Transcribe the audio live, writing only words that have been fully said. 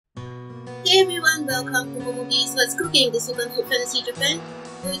Hey everyone, welcome to Momo's What's Cooking, this week on Food Fantasy Japan,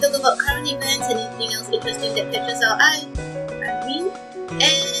 where we talk about current events and anything else interesting that catches our eye. I'm Rin,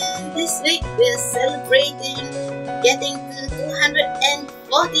 and this week we're celebrating getting to 240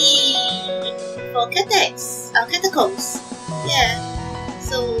 for catacombs. Yeah,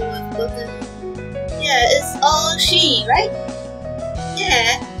 so we've gotten, it's all she, right?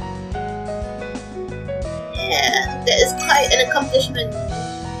 Yeah, that is quite an accomplishment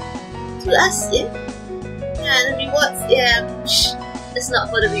to us, yeah? And the rewards, it's not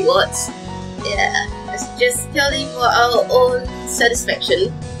for the rewards. It's just purely for our own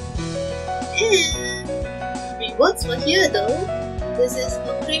satisfaction. And rewards for here though. This is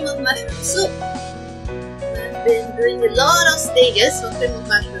for cream of mushroom soup. We've been doing a lot of stages for cream of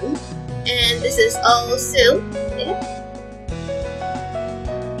mushroom. And this is all sale, And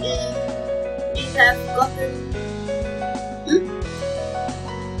we have gotten...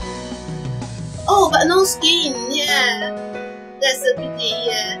 Oh, but no skin, that's a pity,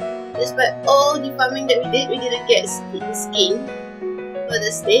 Despite all the farming that we did, we didn't get skin for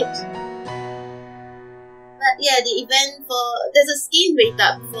the stage. But the event there's a skin rate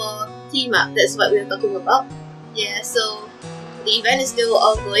up for team up, that's what we're talking about. So the event is still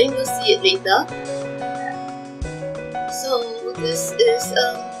ongoing, we'll see it later. So this is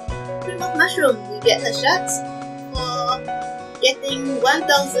cream of mushroom, we get her shots for getting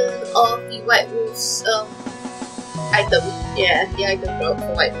 1000 of the White Wolf's item. The item drop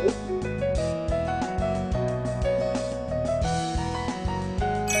for White Wolf.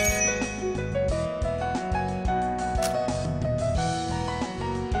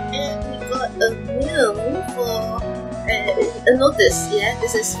 And we got a mill for a notice,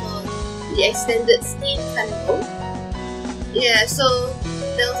 this is for the extended skin cannibal. So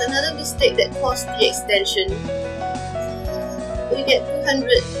there was another mistake that caused the extension. We get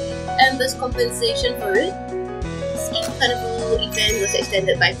 200 embers compensation for it. Skin Carnival event was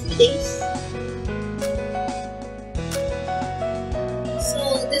extended by 3 days. So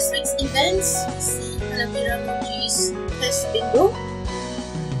this week's events, we see Hanabira Moji's Test Bingo.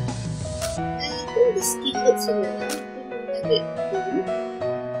 I think the skin looks familiar. I think we have it.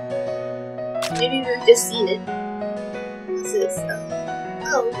 Maybe we've just seen it. This is,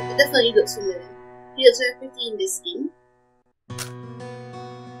 it definitely looks familiar. He looks very pretty in this skin.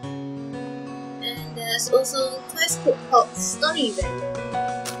 And there's also Twice Cooked Hot story event.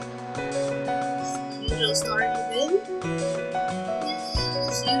 The usual story event. And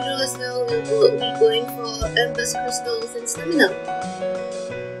as usual as well, we'll be going for Embers, Crystals and Stamina.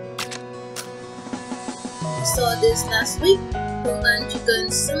 We saw this last week, Roman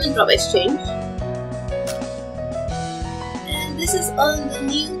Chicken's Summon Drop Exchange. And this is on the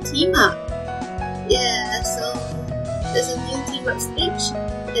new team up. So there's a new team up stage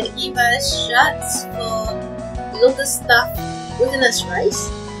that give us shots for lotus stuffed glutinous rice,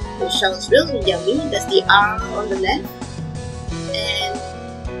 which sounds really yummy. That's the R on the left. And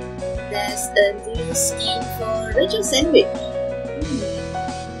there's a new skin for Rachel sandwich.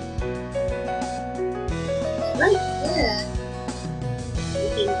 Right,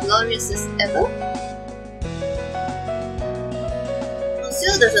 looking glorious as ever.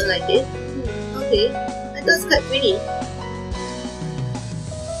 Lucille doesn't like it. Okay, I thought it's quite pretty.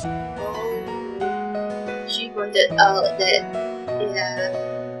 She pointed out that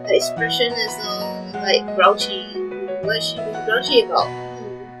her expression is all like grouchy. What is she being grouchy about?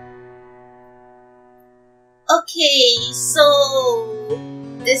 Okay, so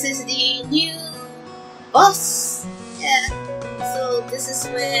this is the new boss. So this is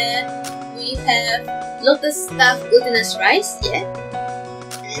where we have lotus stuffed glutinous rice,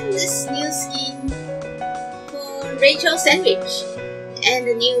 and this new skin for Rachel sandwich, and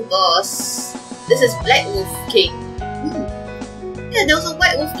the new boss. This is Black Wolf King. There was a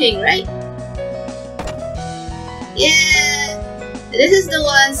White Wolf King, right? This is the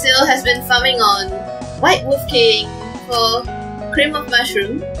one Sil has been farming on. White Wolf King for cream of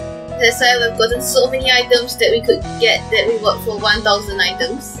mushroom. That's why we've gotten so many items that we could get that reward for 1000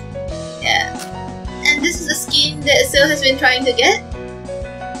 items. And this is the skin that Sil has been trying to get.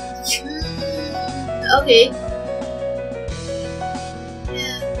 Okay.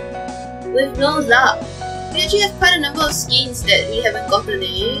 With no luck. We actually have quite a number of skins that we haven't gotten,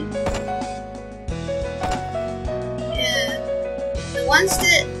 The ones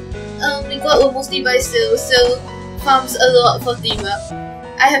that we got were mostly by Sil. Sil farms a lot for team up.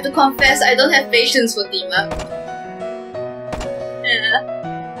 I have to confess, I don't have patience for team up.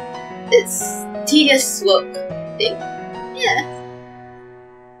 It's tedious work, I think.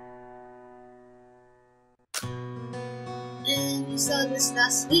 And we saw this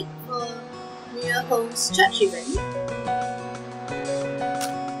last week for near home's church event.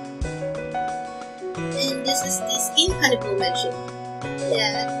 And this is the Skin Carnival mentioned.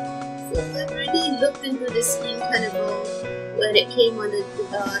 Yeah, so I've already looked into the Skin Carnival when it came on the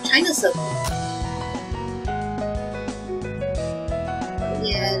China server.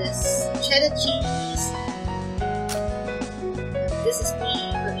 Yeah, there's cheddar cheese. This is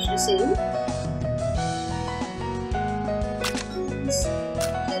pretty much the same.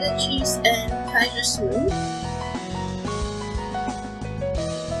 Cheddar cheese and Kaiser spoon.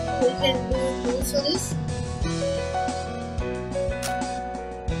 We can do rules for this.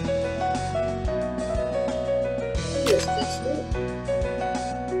 Yes, that's good.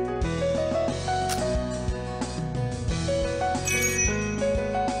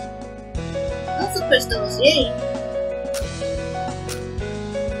 Lots of crystals, yay!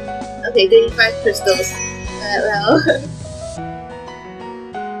 Okay, 35 crystals. Well.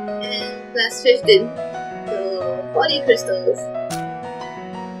 And plus 15. So 40 crystals.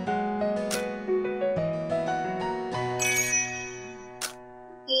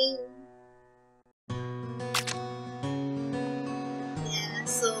 Okay. Yeah,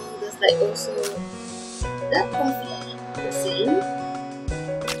 so there's like also that coffee, the same.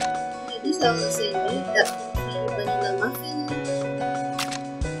 Yeah, these are the same, right? That coffee, vanilla muffin,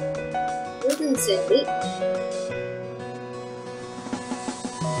 wooden sandwich,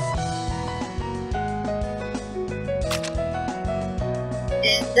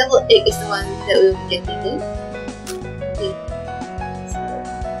 and double egg is the one that we'll be getting in. Okay.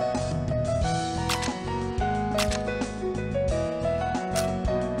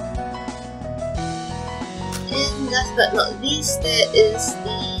 And last but not least, there is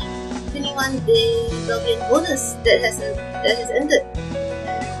the 21-day login bonus that has ended.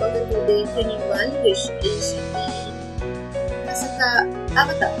 Welcome to day 21, which is the Kasaka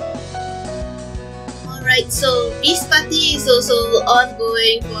avatar. Alright, so Beast Party is also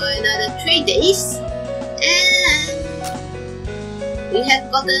ongoing for another 3 days, and we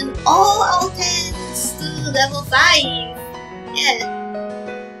have gotten all our tents to level 5. Yeah,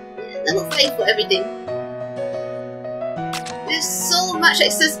 level 5 for everything. There's so much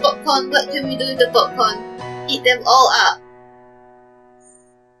excess popcorn. What can we do with the popcorn? Eat them all up.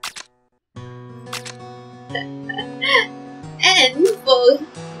 And for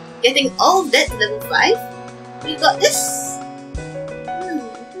getting all of that to level 5, we got this.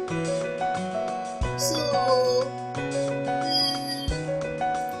 So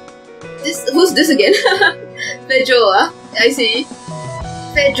this, who's this again? Fejoa, I see.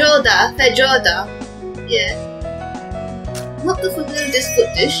 Fejoda. Yeah. Not too familiar with this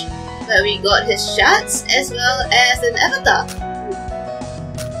food dish, but we got his shards as well as an avatar.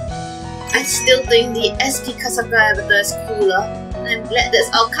 I still think the SP Kasaka avatar is cooler, and I'm glad that's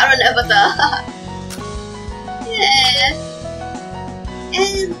our current avatar. Yeah.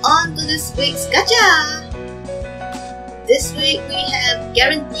 And on to this week's gacha. This week we have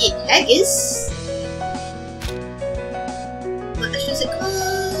guaranteed haggis. How much does it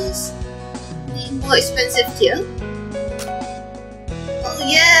cost? The more expensive tier. Oh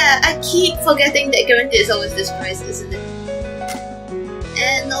yeah, I keep forgetting that guaranteed is always this price, isn't it?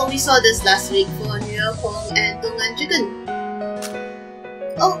 And no, we saw this last week for New York Hong and Tongan Chicken.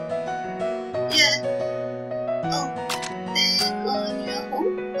 Oh, yeah. Oh, then New York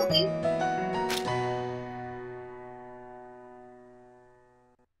Hong, okay.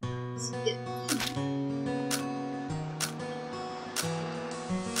 Yeah.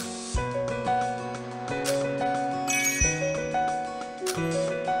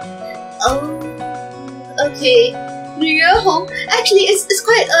 Oh, okay. New Year Home. Actually, it's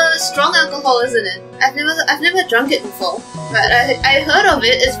quite a strong alcohol, isn't it? I've never drunk it before, but I heard of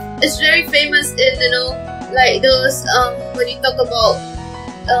it. It's very famous in, you know, like those when you talk about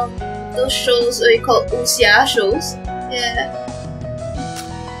those shows what you call wuxia shows. Yeah.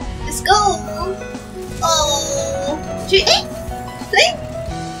 Let's go. Oh, play.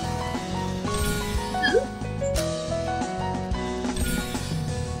 Huh?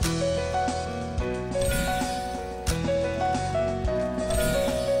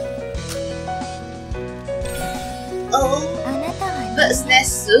 Oh, bird's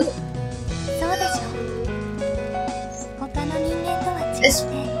nest soup. It's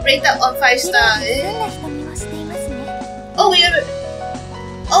rated on 5 star. Oh, we have.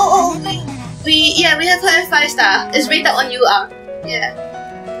 We have 5 star. It's rated on UR. Yeah.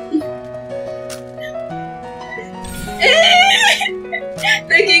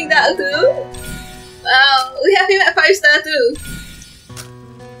 Making that too. Wow, we have him at 5 star too.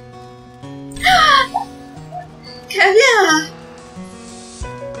 Caviar!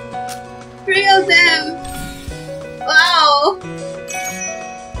 3 of them! Wow!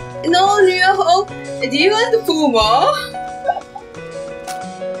 No, Ryo, do you want the Puma?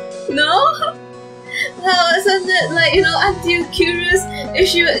 No? Well, isn't it like, aren't you curious if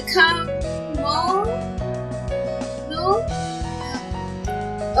she would come more? No?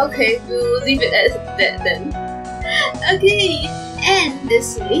 Okay, we'll leave it at that then. Okay, and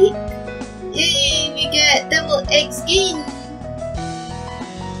this week, yay, we get double egg skin!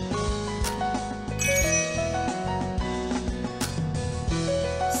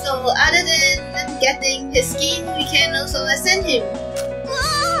 So other than getting his skin, we can also ascend him.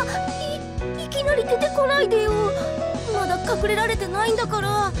 いきなり出てこないでよ。まだ隠れられてないんだか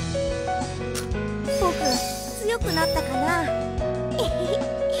ら。僕強くなったかな。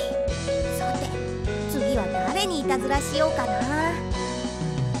さて次は誰にいたずらしようかな。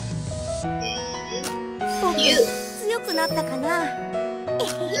僕強くなったかな。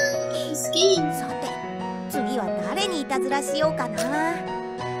スキン。さて次は誰にいたずらしようかな。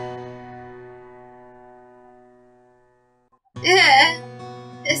Yeah,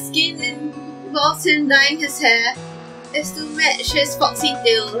 the skin involves him dyeing his hair is to match his foxy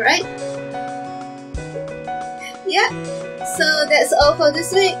tail, right? Yeah, so that's all for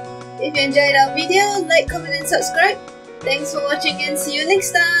this week. If you enjoyed our video, like, comment and subscribe. Thanks for watching and see you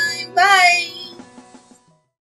next time. Bye!